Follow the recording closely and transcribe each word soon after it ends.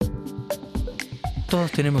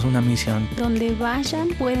Todos tenemos una misión. Donde vayan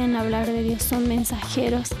pueden hablar de Dios, son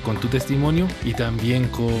mensajeros. Con tu testimonio y también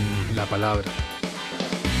con la palabra.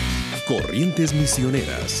 Corrientes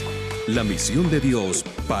Misioneras, la misión de Dios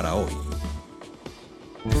para hoy.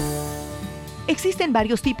 Existen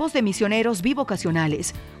varios tipos de misioneros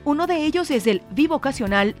bivocacionales. Uno de ellos es el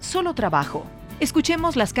bivocacional solo trabajo.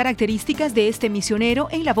 Escuchemos las características de este misionero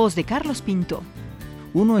en la voz de Carlos Pinto.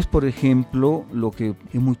 Uno es, por ejemplo, lo que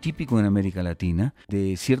es muy típico en América Latina,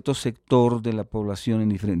 de cierto sector de la población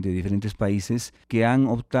de diferentes países que han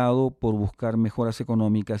optado por buscar mejoras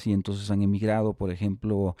económicas y entonces han emigrado, por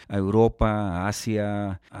ejemplo, a Europa, a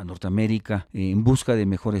Asia, a Norteamérica, en busca de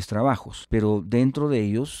mejores trabajos. Pero dentro de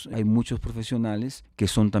ellos hay muchos profesionales que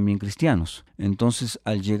son también cristianos. Entonces,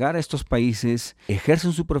 al llegar a estos países,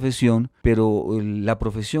 ejercen su profesión, pero la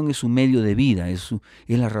profesión es su medio de vida, es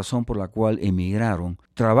la razón por la cual emigraron.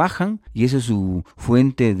 Trabajan y esa es su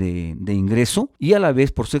fuente de ingreso, y a la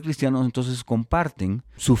vez, por ser cristianos, entonces comparten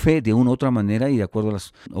su fe de una u otra manera y de acuerdo a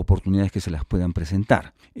las oportunidades que se las puedan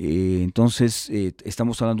presentar. Entonces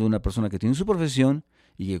estamos hablando de una persona que tiene su profesión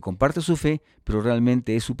y que comparte su fe, pero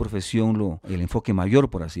realmente es su profesión el enfoque mayor,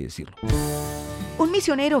 por así decirlo. Un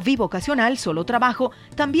misionero bivocacional solo trabajo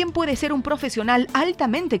también puede ser un profesional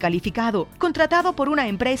altamente calificado, contratado por una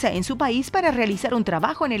empresa en su país para realizar un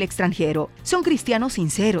trabajo en el extranjero. Son cristianos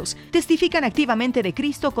sinceros, testifican activamente de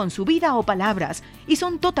Cristo con su vida o palabras y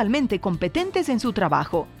son totalmente competentes en su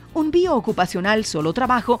trabajo. Un bioocupacional solo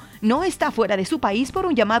trabajo no está fuera de su país por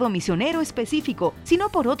un llamado misionero específico, sino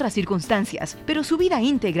por otras circunstancias, pero su vida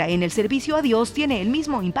íntegra en el servicio a Dios tiene el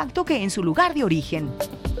mismo impacto que en su lugar de origen.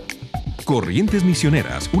 Corrientes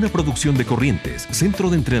Misioneras, una producción de Corrientes,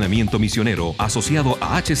 Centro de Entrenamiento Misionero asociado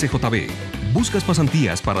a HCJB. ¿Buscas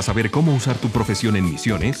pasantías para saber cómo usar tu profesión en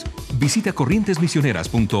misiones? Visita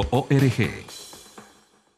corrientesmisioneras.org.